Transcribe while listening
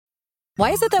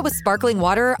Why is it that with sparkling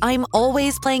water, I'm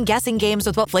always playing guessing games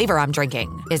with what flavor I'm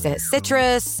drinking? Is it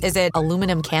citrus? Is it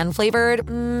aluminum can flavored?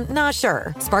 Not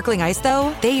sure. Sparkling ice,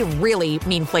 though, they really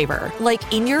mean flavor.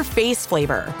 Like in-your-face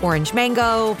flavor. Orange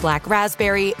mango, black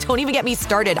raspberry. Don't even get me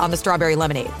started on the strawberry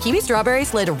lemonade. Kiwi Strawberry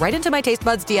slid right into my taste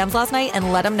buds DMs last night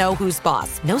and let them know who's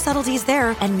boss. No subtleties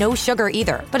there, and no sugar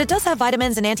either. But it does have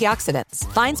vitamins and antioxidants.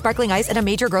 Find sparkling ice at a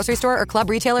major grocery store or club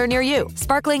retailer near you.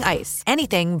 Sparkling ice.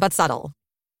 Anything but subtle.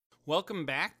 Welcome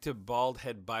back to Bald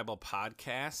Head Bible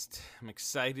Podcast. I'm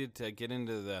excited to get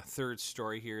into the third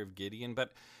story here of Gideon,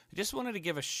 but I just wanted to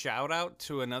give a shout out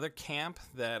to another camp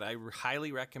that I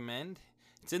highly recommend.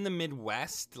 It's in the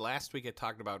Midwest. Last week I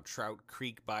talked about Trout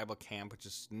Creek Bible Camp, which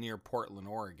is near Portland,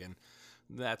 Oregon.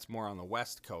 That's more on the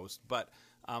West Coast, but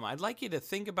I'd like you to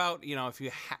think about, if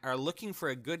you are looking for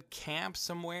a good camp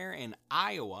somewhere in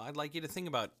Iowa, I'd like you to think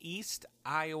about East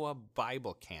Iowa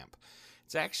Bible Camp.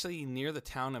 It's actually near the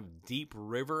town of Deep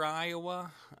River,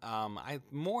 Iowa. I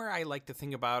like to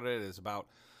think about it as about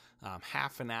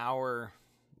half an hour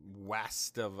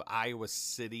west of Iowa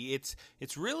City. It's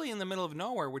really in the middle of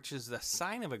nowhere, which is the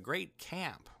sign of a great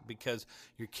camp because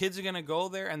your kids are going to go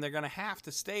there and they're going to have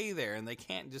to stay there and they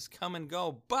can't just come and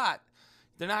go, but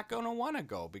they're not going to want to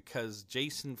go because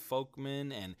Jason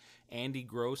Folkman and Andy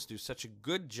Gross do such a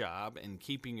good job in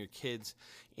keeping your kids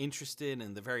interested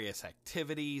in the various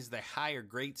activities. They hire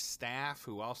great staff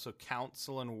who also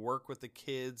counsel and work with the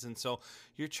kids. And so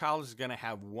your child is going to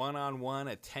have one-on-one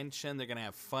attention. They're going to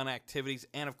have fun activities.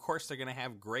 And, of course, they're going to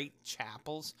have great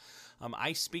chapels.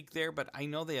 I speak there, but I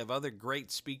know they have other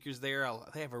great speakers there.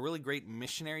 They have a really great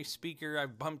missionary speaker.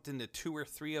 I've bumped into 2 or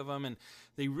 3 of them, and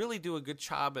they really do a good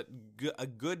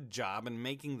job in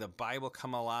making the Bible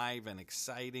come alive and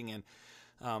exciting. And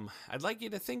I'd like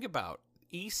you to think about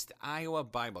East Iowa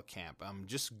Bible Camp.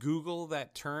 Just Google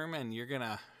that term, and you're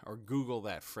gonna, or Google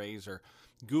that phrase, or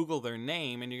Google their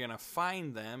name, and you're gonna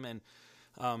find them. And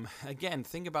again,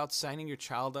 think about signing your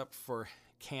child up for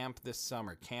camp this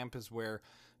summer. Camp is where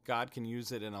God can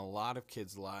use it in a lot of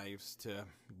kids' lives to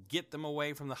get them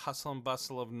away from the hustle and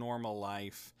bustle of normal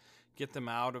life, get them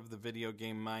out of the video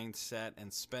game mindset,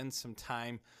 and spend some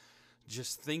time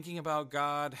just thinking about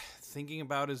God, thinking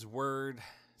about His Word,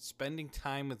 spending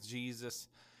time with Jesus.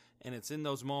 And it's in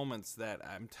those moments that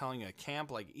I'm telling you, a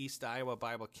camp like East Iowa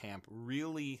Bible Camp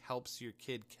really helps your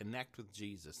kid connect with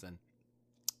Jesus and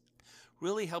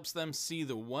really helps them see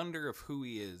the wonder of who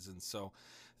He is. And so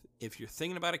if you're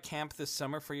thinking about a camp this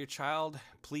summer for your child,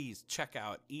 please check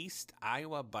out East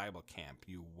Iowa Bible Camp.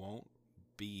 You won't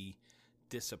be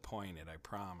disappointed, I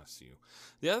promise you.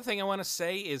 The other thing I want to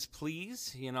say is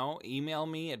please, email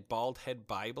me at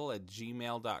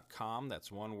baldheadbible@gmail.com.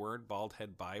 That's one word,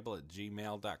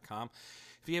 baldheadbible@gmail.com.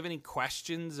 If you have any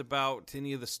questions about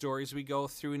any of the stories we go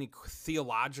through, any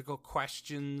theological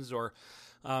questions or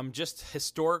just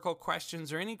historical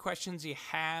questions or any questions you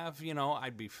have,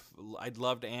 I'd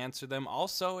love to answer them.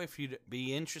 Also, if you'd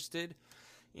be interested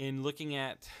in looking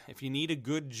at if you need a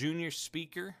good junior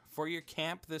speaker for your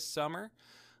camp this summer,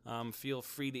 feel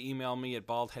free to email me at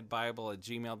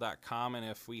baldheadbible@gmail.com. And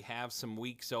if we have some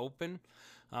weeks open,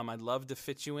 I'd love to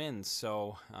fit you in.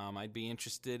 So I'd be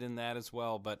interested in that as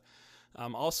well. But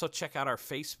also check out our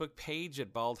Facebook page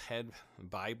at Bald Head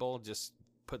Bible. Just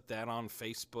put that on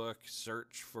Facebook,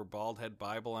 search for Bald Head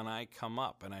Bible, and I come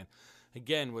up. And I,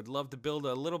 again, would love to build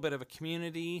a little bit of a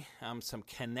community, some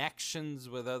connections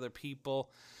with other people.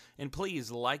 And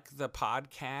please like the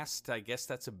podcast. I guess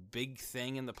that's a big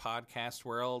thing in the podcast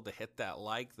world, to hit that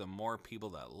like. The more people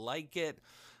that like it,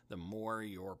 the more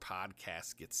your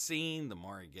podcast gets seen. The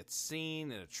more it gets seen,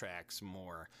 it attracts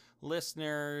more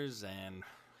listeners, and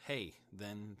hey,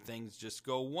 then things just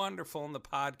go wonderful in the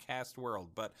podcast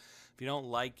world. But if you don't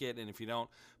like it and if you don't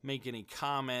make any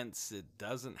comments, it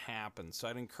doesn't happen. So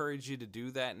I'd encourage you to do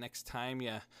that next time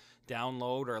you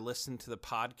download or listen to the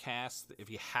podcast. If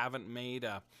you haven't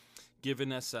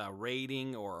given us a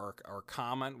rating or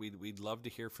comment, we'd love to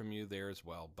hear from you there as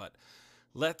well. But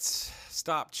let's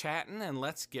stop chatting and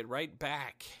let's get right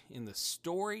back in the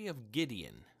story of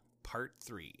Gideon, part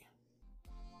 3.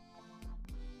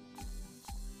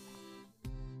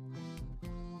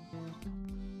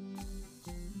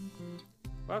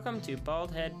 Welcome to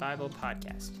Bald Head Bible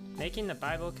Podcast, making the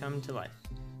Bible come to life,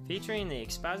 featuring the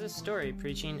exposit story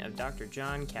preaching of Dr.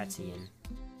 John Katzian.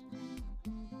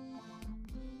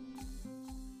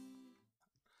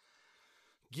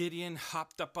 Gideon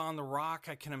hopped up on the rock,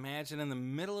 I can imagine, in the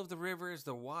middle of the river as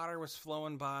the water was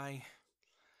flowing by.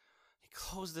 He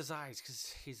closed his eyes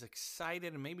because he's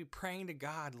excited and maybe praying to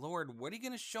God, Lord, what are you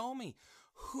going to show me?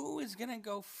 who is going to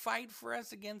go fight for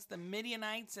us against the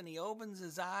Midianites? And he opens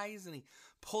his eyes and he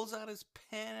pulls out his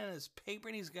pen and his paper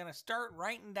and he's going to start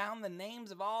writing down the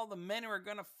names of all the men who are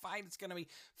going to fight. It's going to be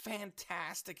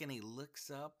fantastic. And he looks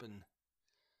up and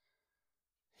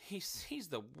he sees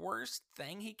the worst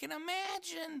thing he can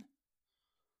imagine.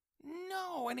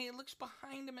 No, and he looks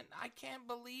behind him and I can't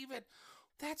believe it.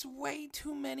 That's way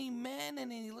too many men.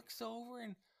 And then he looks over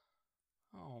and,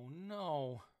 oh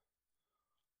no,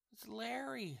 it's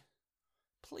Larry.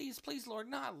 Please, please, Lord,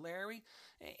 not Larry.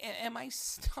 Am I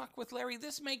stuck with Larry?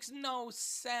 This makes no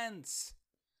sense.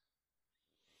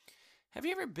 Have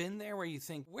you ever been there where you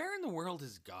think, where in the world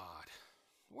is God?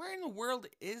 Where in the world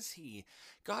is he?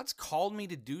 God's called me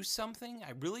to do something.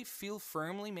 I really feel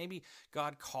firmly. Maybe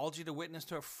God called you to witness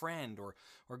to a friend, or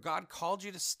God called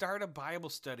you to start a Bible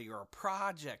study or a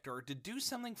project or to do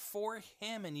something for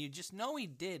him. And you just know he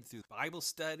did through Bible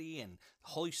study and the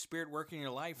Holy Spirit working in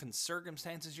your life and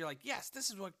circumstances. You're like, yes, this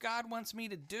is what God wants me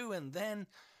to do. And then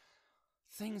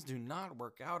things do not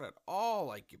work out at all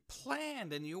like you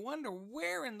planned, and you wonder,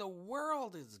 where in the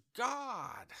world is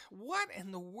God? What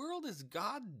in the world is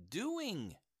God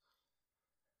doing?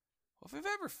 Well, if you've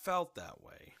ever felt that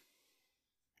way,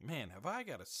 man, have I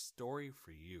got a story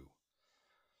for you.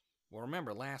 Well,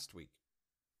 remember last week,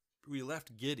 we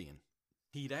left Gideon.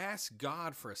 He'd asked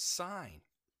God for a sign,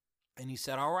 and he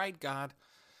said, all right, God,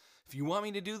 if you want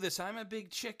me to do this, I'm a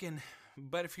big chicken.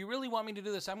 But if you really want me to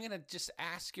do this, I'm going to just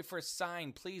ask you for a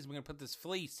sign. Please, I'm going to put this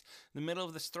fleece in the middle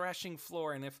of this threshing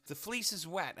floor. And if the fleece is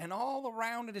wet and all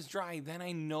around it is dry, then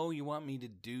I know you want me to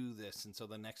do this. And so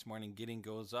the next morning, Gideon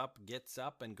gets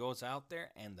up and goes out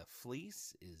there. And the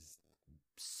fleece is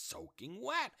soaking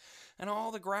wet. And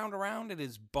all the ground around it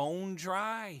is bone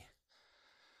dry.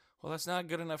 Well, that's not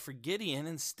good enough for Gideon.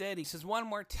 Instead, he says, one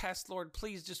more test, Lord,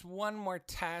 please, just one more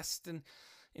test. And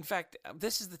in fact,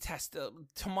 this is the test.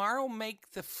 Tomorrow,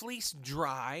 make the fleece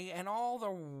dry, and all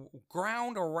the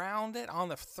ground around it on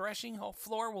the threshing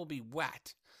floor will be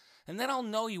wet. And then I'll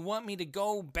know you want me to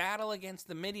go battle against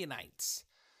the Midianites.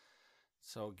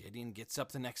 So Gideon gets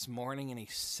up the next morning, and he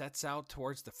sets out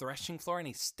towards the threshing floor, and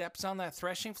he steps on that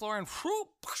threshing floor, and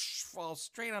falls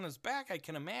straight on his back. I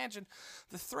can imagine.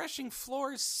 The threshing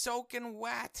floor is soaking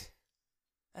wet,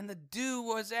 and the dew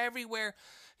was everywhere.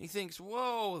 He thinks,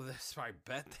 whoa, I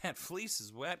bet that fleece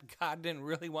is wet. God didn't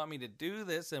really want me to do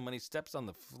this. And when he steps on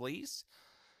the fleece,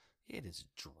 it is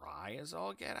dry as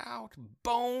all get out.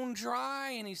 Bone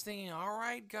dry. And he's thinking, all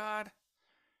right, God,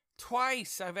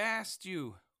 twice I've asked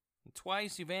you.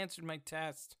 Twice you've answered my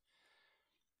test.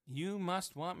 You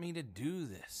must want me to do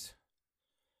this.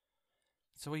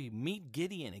 So we meet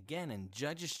Gideon again in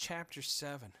Judges chapter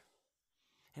 7.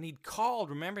 And he'd called,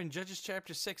 remember in Judges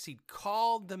chapter 6, he'd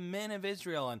called the men of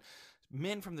Israel and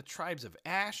men from the tribes of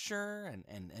Asher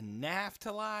and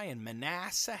Naphtali and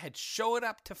Manasseh had showed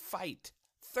up to fight.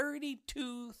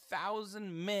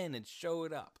 32,000 men had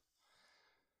showed up.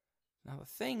 Now the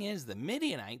thing is, the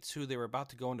Midianites, who they were about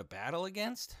to go into battle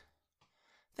against,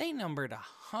 they numbered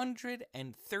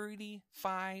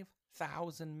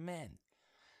 135,000 men.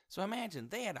 So imagine,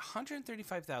 they had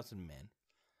 135,000 men.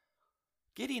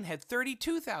 Gideon had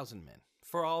 32,000 men.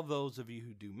 For all those of you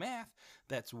who do math,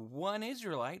 that's one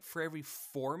Israelite for every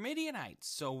 4 Midianites.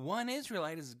 So one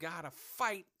Israelite has got to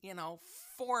fight,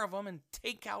 4 of them and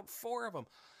take out 4 of them.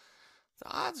 The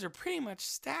odds are pretty much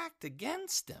stacked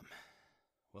against him.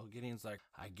 Well, Gideon's like,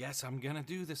 I guess I'm going to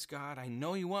do this, God. I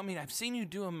know you want me. I've seen you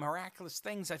doing miraculous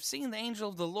things. I've seen the angel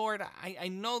of the Lord. I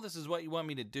know this is what you want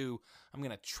me to do. I'm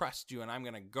going to trust you, and I'm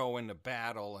going to go into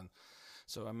battle. And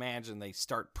so imagine they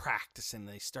start practicing,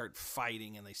 they start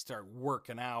fighting, and they start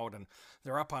working out, and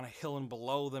they're up on a hill, and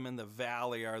below them in the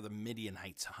valley are the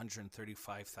Midianites,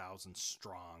 135,000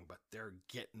 strong, but they're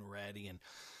getting ready. And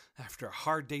after a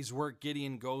hard day's work,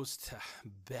 Gideon goes to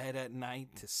bed at night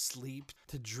to sleep,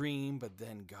 to dream, but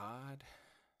then God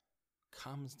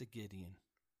comes to Gideon.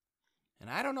 And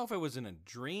I don't know if it was in a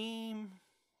dream,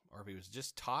 or if he was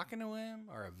just talking to him,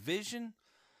 or a vision,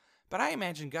 but I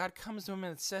imagine God comes to him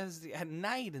and says at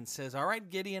night and says, all right,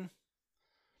 Gideon,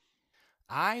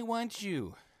 I want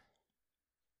you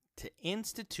to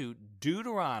institute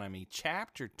Deuteronomy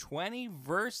chapter 20,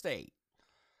 verse 8.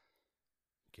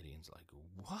 Gideon's like,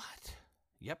 what?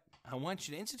 Yep, I want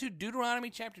you to institute Deuteronomy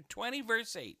chapter 20,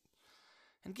 verse 8.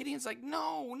 And Gideon's like,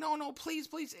 no, please,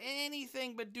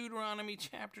 anything but Deuteronomy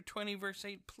chapter 20, verse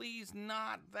 8. Please,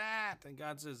 not that. And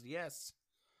God says, yes.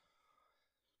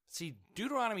 See,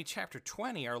 Deuteronomy chapter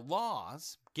 20 are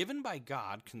laws given by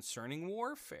God concerning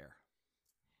warfare.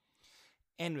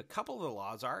 And a couple of the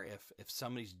laws are if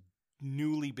somebody's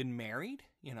newly been married,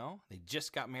 they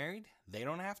just got married, they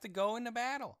don't have to go into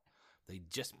battle. They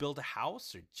just built a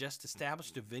house or just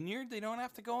established a vineyard. They don't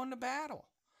have to go into battle.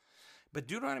 But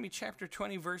Deuteronomy chapter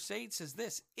 20, verse 8 says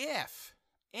this, if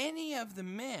any of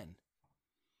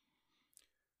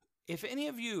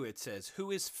you, it says,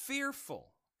 who is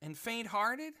fearful and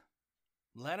faint-hearted,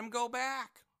 let him go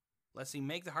back, lest he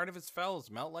make the heart of his fellows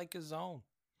melt like his own.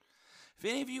 If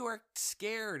any of you are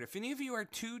scared, if any of you are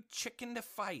too chicken to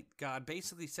fight, God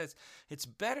basically says it's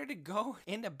better to go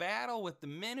into battle with the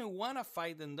men who want to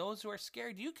fight than those who are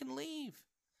scared. You can leave.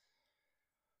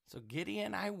 So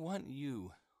Gideon, I want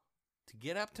you to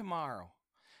get up tomorrow,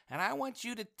 and I want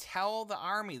you to tell the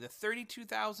army, the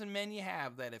 32,000 men you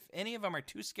have, that if any of them are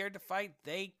too scared to fight,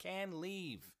 they can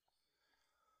leave.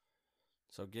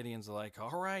 So Gideon's like,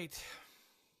 all right.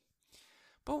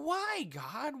 But why,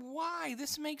 God? Why?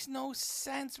 This makes no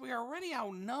sense. We are already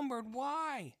outnumbered.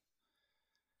 Why?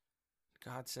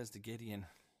 God says to Gideon,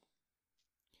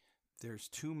 there's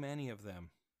too many of them.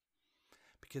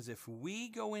 Because if we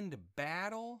go into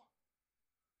battle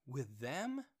with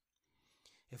them,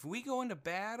 if we go into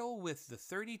battle with the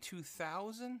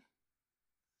 32,000,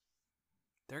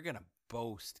 they're going to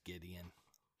boast, Gideon.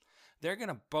 They're going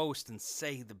to boast and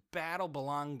say the battle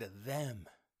belonged to them.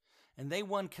 And they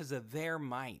won because of their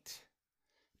might.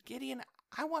 Gideon,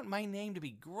 I want my name to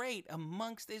be great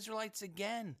amongst the Israelites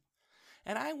again.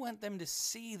 And I want them to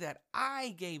see that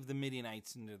I gave the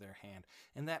Midianites into their hand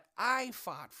and that I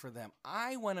fought for them.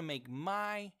 I want to make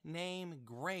my name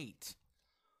great.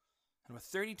 And with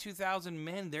 32,000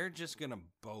 men, they're just going to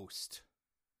boast.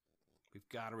 We've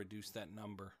got to reduce that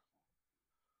number.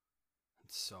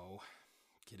 And so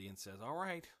Gideon says, all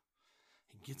right.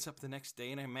 He gets up the next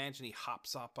day, and I imagine he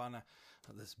hops up on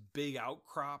this big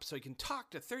outcrop so he can talk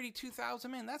to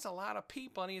 32,000 men. That's a lot of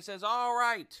people. And he says, all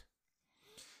right,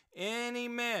 any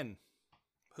men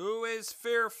who is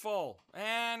fearful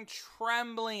and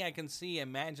trembling, I can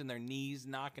imagine their knees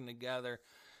knocking together.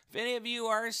 If any of you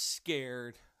are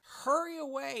scared, hurry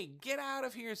away. Get out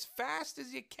of here as fast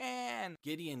as you can.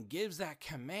 Gideon gives that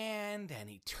command, and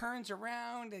he turns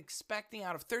around expecting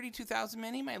out of 32,000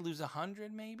 men, he might lose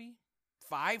 100 maybe.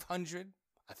 500,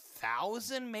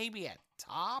 1,000 maybe at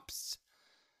tops.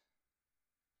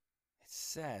 It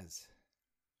says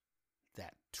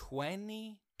that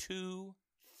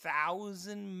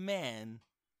 22,000 men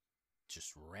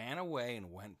just ran away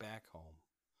and went back home.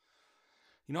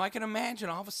 You know, I can imagine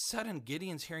all of a sudden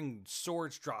Gideon's hearing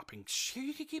swords dropping. Here,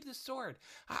 you can keep the sword.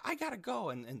 I gotta go.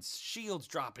 And shields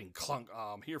dropping. Clunk.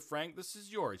 Here, Frank, this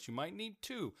is yours. You might need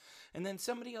two. And then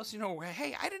somebody else,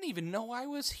 hey, I didn't even know I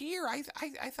was here. I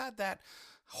thought that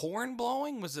horn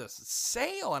blowing was a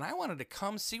sale, and I wanted to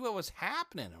come see what was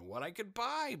happening and what I could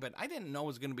buy, but I didn't know it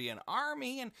was going to be an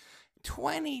army, and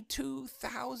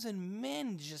 22,000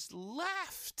 men just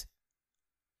left.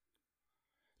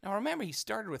 Now remember, he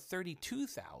started with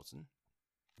 32,000.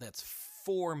 That's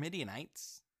 4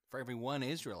 Midianites for every 1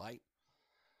 Israelite.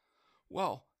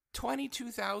 Well,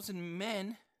 22,000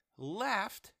 men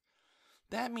left.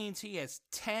 That means he has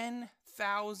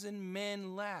 10,000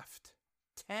 men left.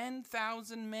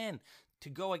 10,000 men to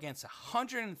go against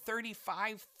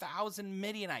 135,000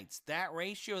 Midianites. That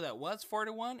ratio that was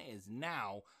 4-1 is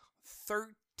now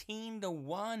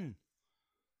 13-1.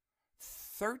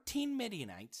 13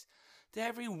 Midianites to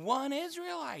every 1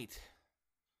 Israelite.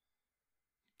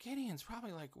 Gideon's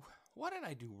probably like, what did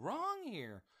I do wrong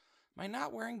here? Am I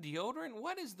not wearing deodorant?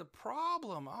 What is the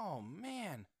problem? Oh,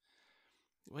 man.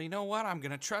 Well, you know what? I'm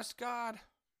going to trust God.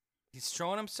 He's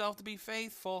showing himself to be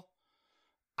faithful.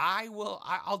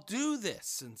 I'll do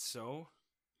this. And so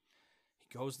he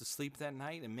goes to sleep that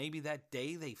night, and maybe that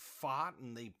day they fought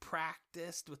and they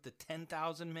practiced with the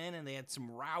 10,000 men, and they had some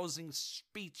rousing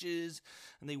speeches,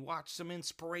 and they watched some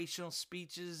inspirational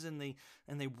speeches, and they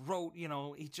wrote,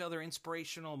 each other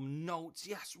inspirational notes.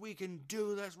 Yes, we can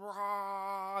do this.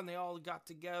 Rah! And they all got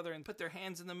together and put their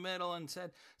hands in the middle and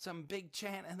said some big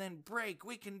chant, and then break.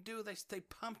 We can do this. They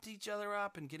pumped each other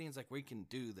up, and Gideon's like, we can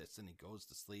do this. And he goes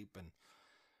to sleep, and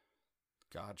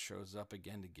God shows up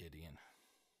again to Gideon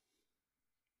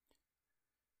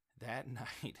that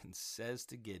night and says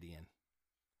to Gideon,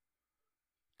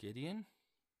 Gideon,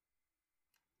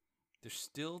 there's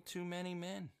still too many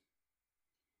men.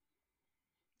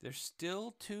 There's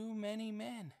still too many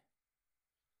men.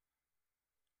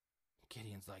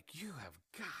 Gideon's like, you have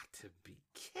got to be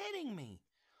kidding me.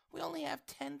 We only have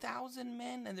 10,000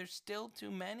 men and there's still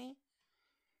too many?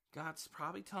 God's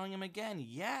probably telling him again,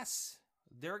 yes,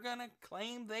 they're going to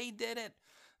claim they did it.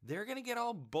 They're going to get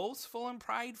all boastful and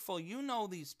prideful. You know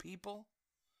these people.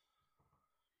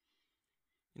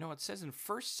 It says in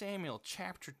 1 Samuel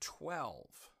chapter 12,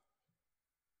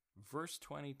 verse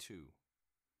 22,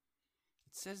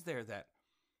 It says there that,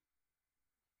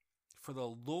 for the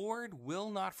Lord will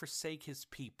not forsake his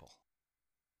people.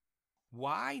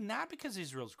 Why? Not because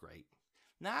Israel's great.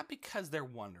 Not because they're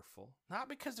wonderful. Not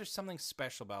because there's something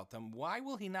special about them. Why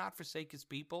will he not forsake his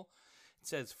people? It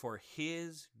says, for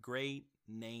his great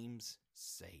name's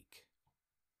sake.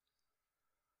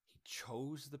 He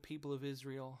chose the people of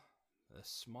Israel, a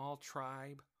small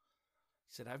tribe.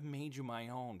 He said, I've made you my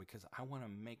own because I want to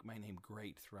make my name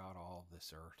great throughout all of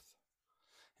this earth.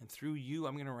 And through you,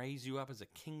 I'm going to raise you up as a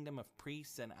kingdom of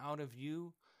priests. And out of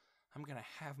you, I'm going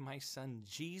to have my son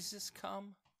Jesus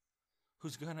come,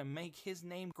 who's going to make his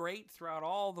name great throughout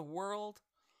all the world.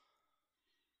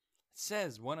 It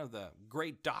says one of the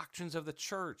great doctrines of the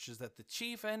church is that the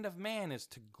chief end of man is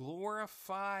to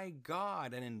glorify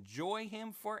God and enjoy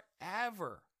him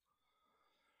forever.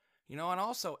 And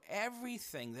also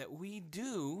everything that we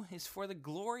do is for the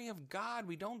glory of God.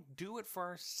 We don't do it for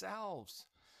ourselves.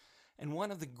 And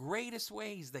one of the greatest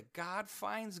ways that God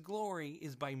finds glory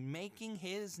is by making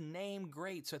his name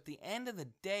great. So at the end of the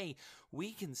day,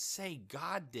 we can say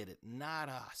God did it, not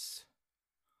us.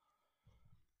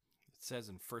 It says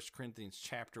in 1 Corinthians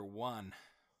chapter 1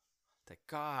 that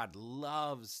God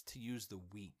loves to use the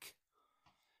weak.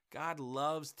 God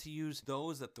loves to use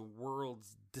those that the world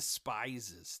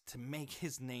despises to make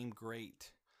his name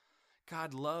great.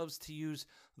 God loves to use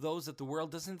those that the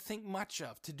world doesn't think much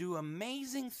of to do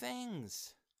amazing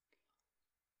things.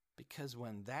 Because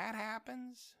when that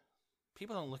happens,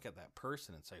 people don't look at that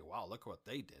person and say, wow, look what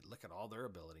they did. Look at all their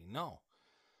ability. No.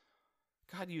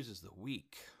 God uses the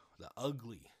weak, the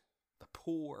ugly, the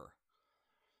poor,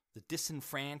 the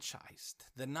disenfranchised,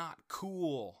 the not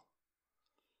cool,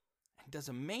 and does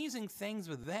amazing things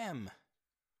with them.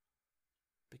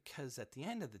 Because at the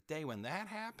end of the day, when that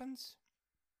happens,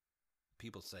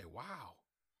 people say, wow,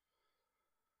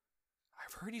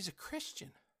 I've heard he's a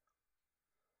Christian.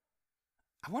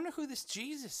 I wonder who this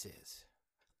Jesus is.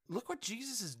 Look what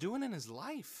Jesus is doing in his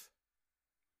life.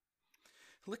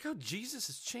 Look how Jesus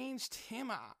has changed him.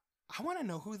 I want to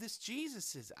know who this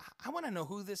Jesus is. I want to know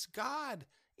who this God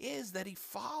is that he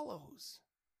follows.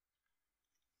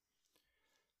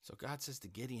 So God says to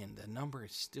Gideon, the number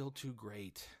is still too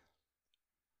great.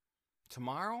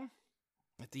 Tomorrow,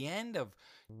 at the end of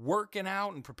working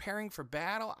out and preparing for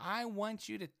battle, I want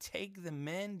you to take the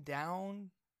men down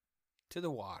to the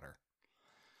water.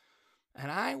 And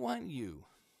I want you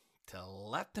to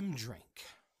let them drink,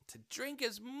 to drink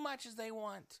as much as they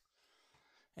want.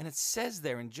 And it says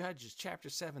there in Judges chapter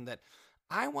 7 that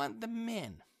I want the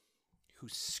men who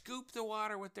scoop the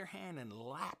water with their hand and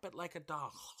lap it like a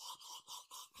dog.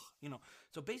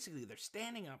 So basically they're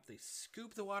standing up, they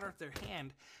scoop the water with their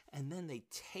hand, and then they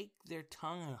take their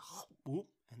tongue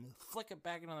and they flick it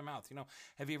back into their mouth.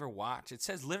 Have you ever watched? It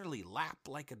says literally lap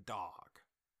like a dog.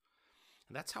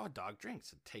 And that's how a dog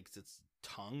drinks. It takes its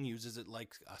tongue, uses it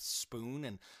like a spoon,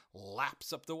 and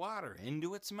laps up the water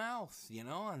into its mouth,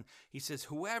 And he says,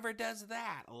 whoever does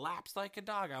that laps like a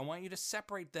dog. I want you to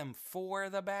separate them for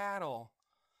the battle.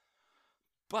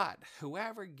 But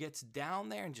whoever gets down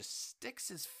there and just sticks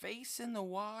his face in the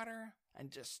water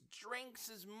and just drinks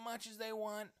as much as they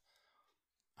want,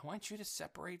 I want you to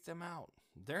separate them out.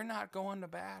 They're not going to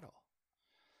battle.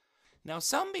 Now,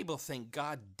 some people think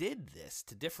God did this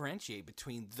to differentiate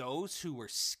between those who were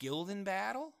skilled in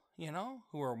battle,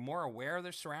 who are more aware of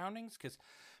their surroundings, because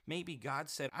maybe God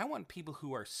said, I want people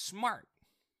who are smart.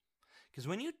 Because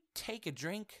when you take a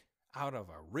drink out of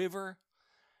a river,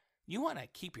 you want to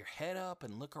keep your head up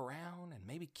and look around and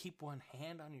maybe keep one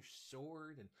hand on your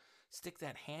sword and stick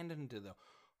that hand into the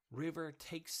river,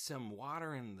 take some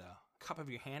water in the cup of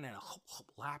your hand and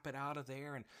lap it out of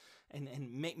there.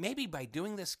 And maybe by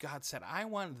doing this, God said, I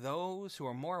want those who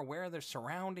are more aware of their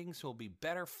surroundings, who will be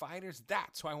better fighters.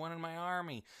 That's who I want in my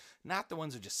army. Not the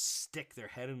ones who just stick their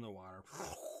head in the water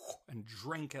and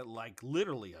drink it like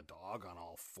literally a dog on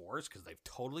all fours because they've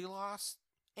totally lost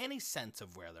any sense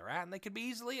of where they're at and they could be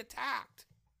easily attacked.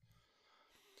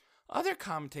 Other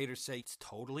commentators say it's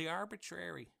totally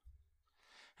arbitrary.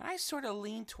 And I sort of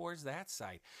lean towards that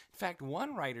side. In fact,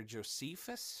 one writer,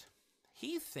 Josephus,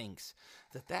 he thinks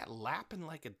that lapping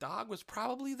like a dog was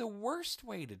probably the worst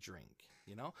way to drink.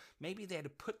 Maybe they had to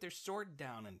put their sword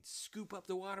down and scoop up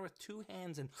the water with two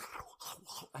hands and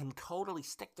totally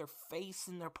stick their face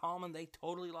in their palm, and they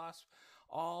totally lost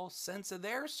all sense of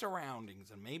their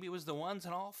surroundings. And maybe it was the ones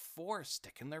in all fours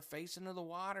sticking their face into the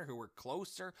water who were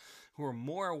closer, who were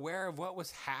more aware of what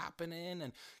was happening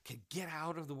and could get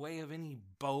out of the way of any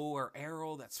bow or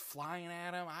arrow that's flying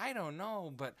at them. I don't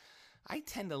know, but I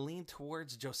tend to lean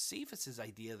towards Josephus's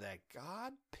idea that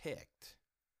God picked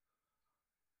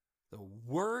the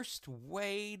worst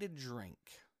way to drink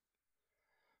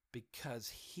because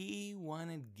he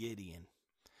wanted Gideon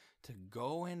to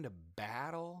go into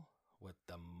battle with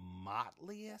the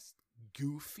motliest,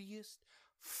 goofiest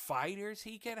fighters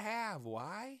he could have.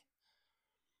 Why?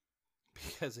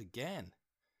 Because again,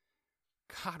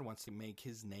 God wants to make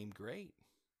his name great.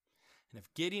 And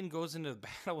if Gideon goes into the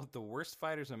battle with the worst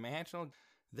fighters imaginable,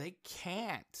 they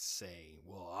can't say,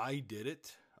 well, I did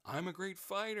it. I'm a great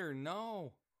fighter.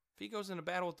 No. If he goes into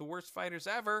battle with the worst fighters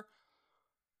ever,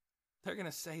 they're going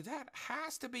to say, that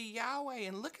has to be Yahweh.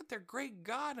 And look at their great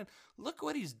God. And look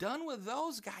what he's done with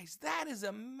those guys. That is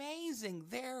amazing.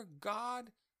 Their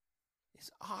God is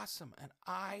awesome. And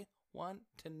I want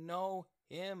to know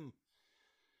him.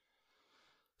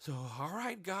 So, all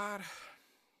right, God,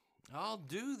 I'll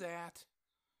do that.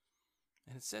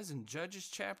 And it says in Judges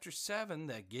chapter 7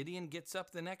 that Gideon gets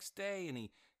up the next day and he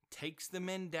takes the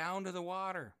men down to the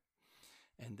water.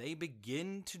 And they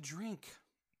begin to drink.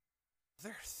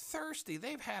 They're thirsty.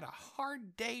 They've had a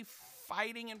hard day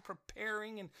fighting and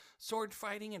preparing and sword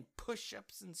fighting and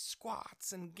push-ups and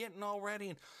squats and getting all ready.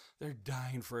 And they're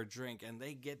dying for a drink. And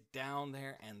they get down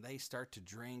there and they start to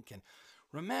drink. And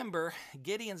remember,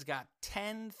 Gideon's got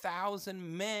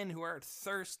 10,000 men who are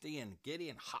thirsty. And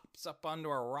Gideon hops up onto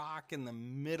a rock in the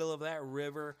middle of that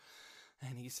river.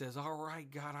 And he says, all right,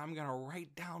 God, I'm going to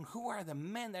write down who are the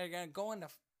men that are going to go into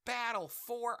battle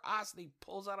for us. And he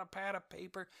pulls out a pad of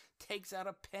paper, takes out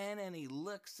a pen, and he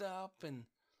looks up, and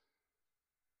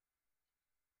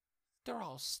they're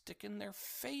all sticking their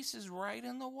faces right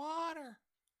in the water.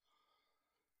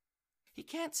 He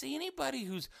can't see anybody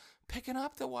who's picking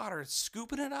up the water,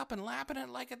 scooping it up and lapping it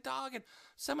like a dog. And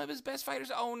some of his best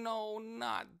fighters, oh no,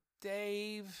 not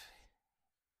Dave.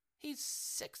 He's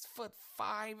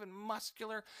 6'5" and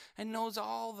muscular and knows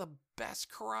all the best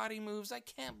karate moves. I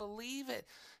can't believe it.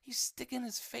 He's sticking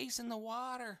his face in the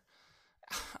water.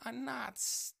 Not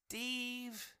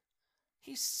Steve.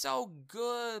 He's so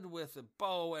good with a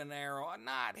bow and arrow.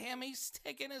 Not him. He's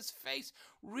sticking his face.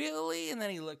 Really? And then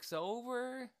he looks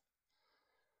over.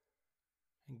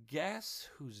 And guess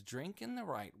who's drinking the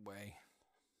right way?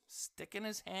 Sticking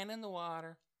his hand in the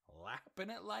water,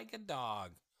 lapping it like a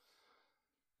dog.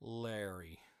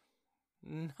 Larry.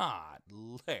 Not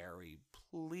Larry,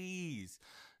 please.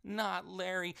 Not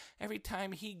Larry. Every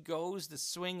time he goes to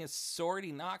swing his sword,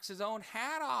 he knocks his own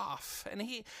hat off. And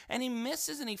he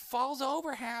misses and he falls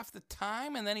over half the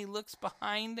time. And then he looks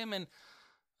behind him and,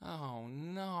 oh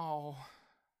no,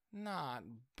 not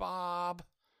Bob.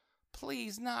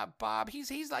 Please, not Bob.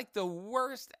 He's like the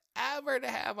worst ever to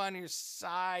have on your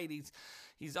side.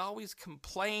 He's always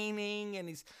complaining, and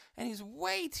he's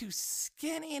way too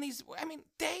skinny, and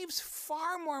Dave's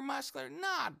far more muscular,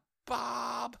 not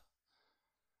Bob.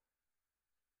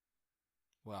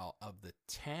 Well, of the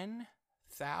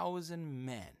 10,000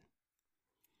 men,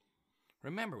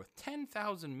 remember, with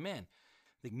 10,000 men,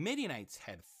 the Midianites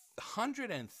had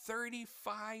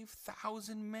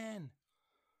 135,000 men.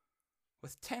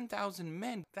 With 10,000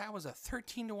 men, that was a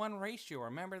 13-to-1 ratio.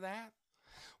 Remember that?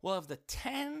 Well, of the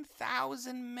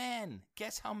 10,000 men,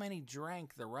 guess how many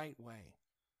drank the right way?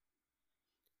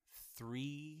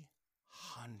 300.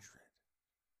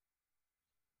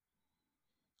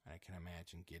 I can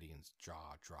imagine Gideon's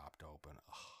jaw dropped open.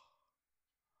 Oh.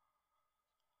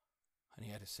 And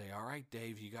he had to say, all right,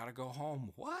 Dave, you got to go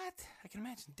home. What? I can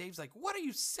imagine Dave's like, what are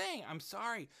you saying? I'm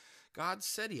sorry. God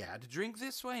said he had to drink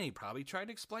this way, and he probably tried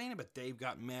to explain it, but Dave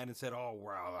got mad and said, oh,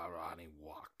 well, and he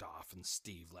walked off, and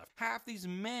Steve left. Half these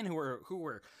men who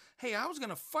were, hey, I was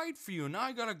going to fight for you, and now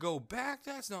I got to go back?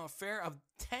 That's not fair. Of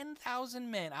 10,000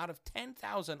 men, out of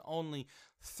 10,000, only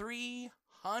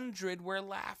 300 were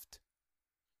left.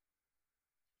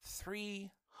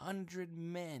 300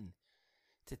 men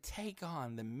to take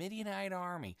on the Midianite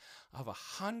army of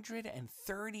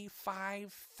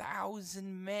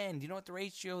 135,000 men. Do you know what the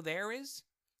ratio there is?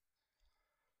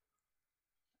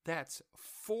 That's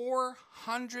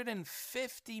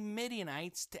 450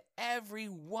 Midianites to every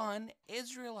one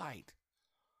Israelite.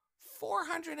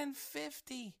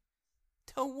 450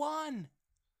 to 1.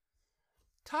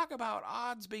 Talk about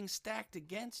odds being stacked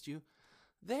against you.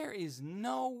 There is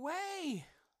no way.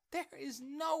 There is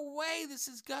no way this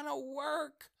is going to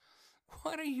work.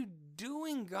 What are you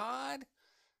doing, God?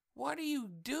 What are you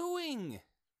doing?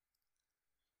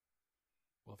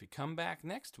 Well, if you come back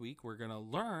next week, we're going to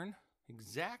learn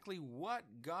exactly what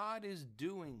God is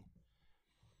doing.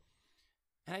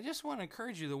 And I just want to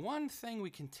encourage you, the one thing we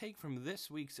can take from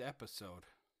this week's episode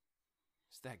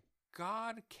is that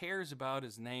God cares about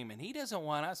his name, and he doesn't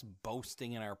want us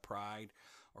boasting in our pride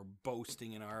or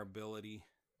boasting in our ability.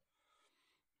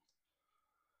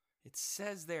 It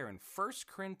says there in 1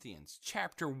 Corinthians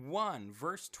chapter 1,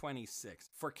 verse 26,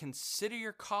 "For consider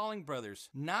your calling, brothers.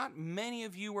 Not many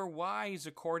of you were wise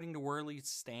according to worldly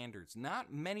standards.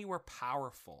 Not many were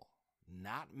powerful.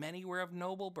 Not many were of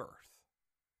noble birth."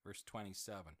 Verse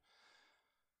 27,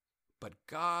 "But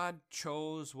God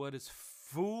chose what is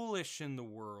foolish in the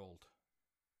world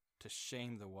to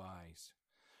shame the wise.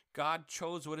 God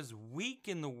chose what is weak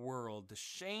in the world to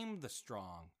shame the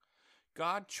strong.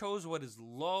 God chose what is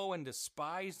low and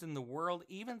despised in the world,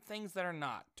 even things that are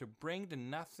not, to bring to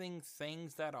nothing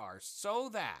things that are, so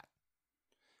that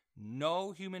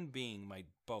no human being might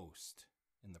boast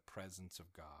in the presence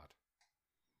of God."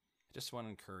 I just want to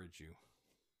encourage you.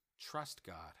 Trust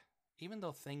God. Even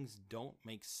though things don't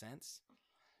make sense,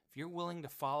 if you're willing to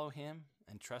follow him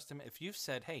and trust him, if you've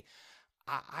said, "Hey,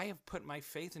 I have put my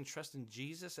faith and trust in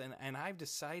Jesus, and I've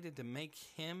decided to make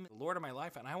him the Lord of my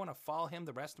life, and I want to follow him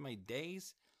the rest of my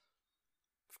days,"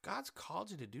 if God's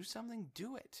called you to do something,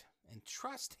 do it. And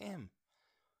trust him.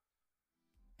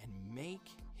 And make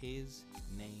his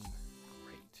name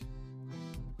great.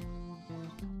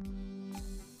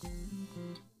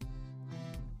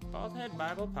 Baldhead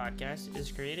Bible Podcast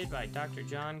is created by Dr.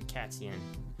 John Katzian.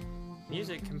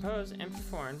 Music composed and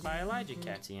performed by Elijah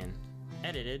Katzian.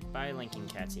 Edited by Lincoln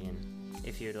Katzian.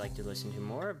 If you would like to listen to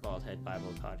more of Baldhead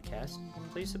Bible Podcast,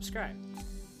 please subscribe.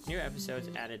 New episodes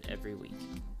added every week.